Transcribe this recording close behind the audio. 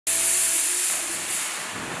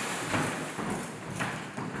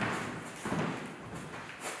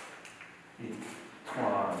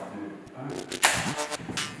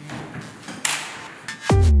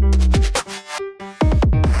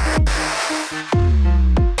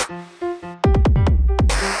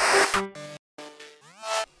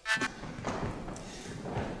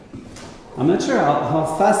I'm not sure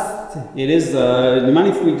how fast it is. Do you mind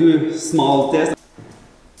if we do a small test?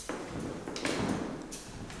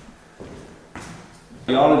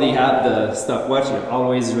 You already have the stopwatch, you're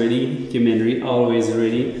always ready. Commandery, always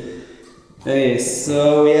ready. Okay,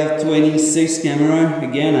 so we have 26 camera.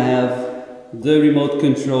 Again, I have the remote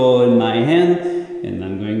control in my hand, and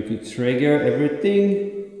I'm going to trigger everything.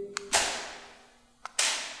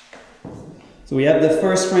 So we have the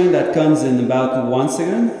first frame that comes in about 1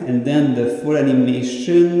 second, and then the full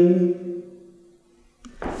animation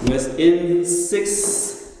was in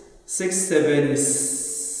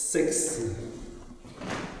 676.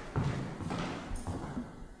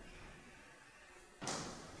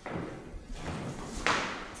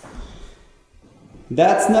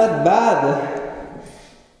 That's not bad.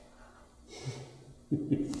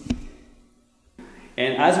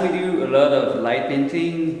 And as we do a lot of light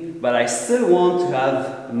painting, but I still want to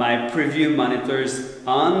have my preview monitors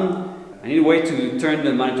on, I need a way to turn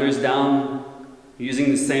the monitors down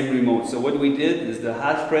using the same remote. So what we did is the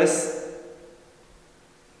half press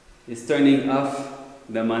is turning off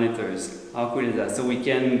the monitors. How cool is that? So we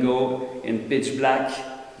can go in pitch black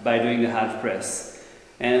by doing the half press.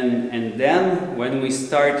 And then when we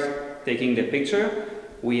start taking the picture,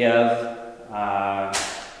 we have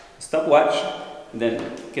stopwatch, then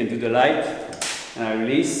you can do the light, and I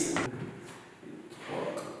release.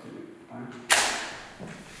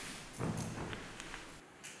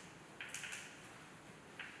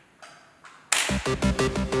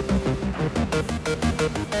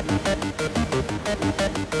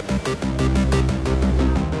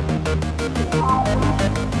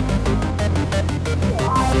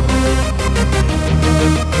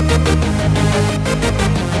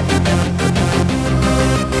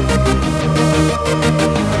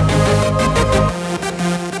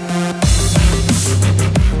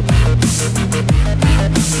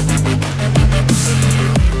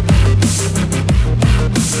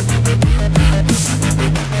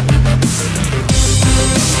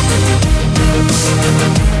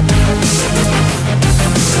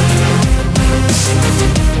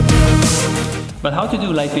 But how to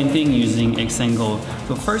do light painting using Xangle?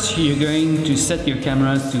 So first you're going to set your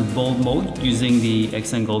camera to bulb mode using the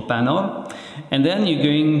Xangle panel, and then you're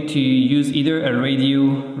going to use either a radio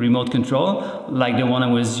remote control like the one I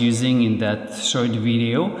was using in that short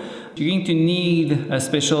video. You're going to need a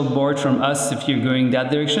special board from us if you're going that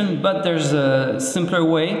direction, but there's a simpler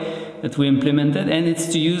way that we implemented, and it's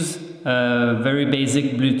to use a very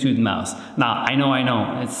basic Bluetooth mouse. Now, I know,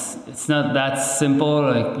 it's not that simple,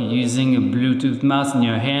 like using a Bluetooth mouse in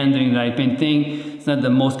your hand doing light painting. It's not the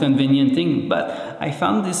most convenient thing, but I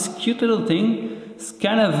found this cute little thing. It's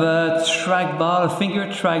kind of a trackball, a finger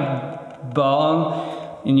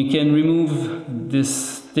trackball, and you can remove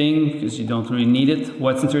this thing because you don't really need it.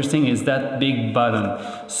 What's interesting is that big button.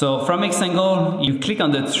 So from Xangle, you click on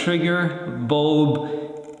the trigger bulb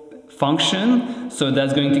function, so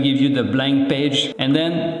that's going to give you the blank page, and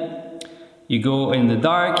then you go in the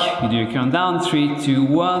dark, you do your countdown, 3, 2,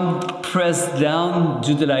 1, press down,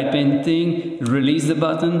 do the light painting, release the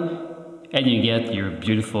button, and you get your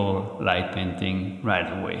beautiful light painting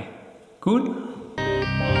right away. Cool?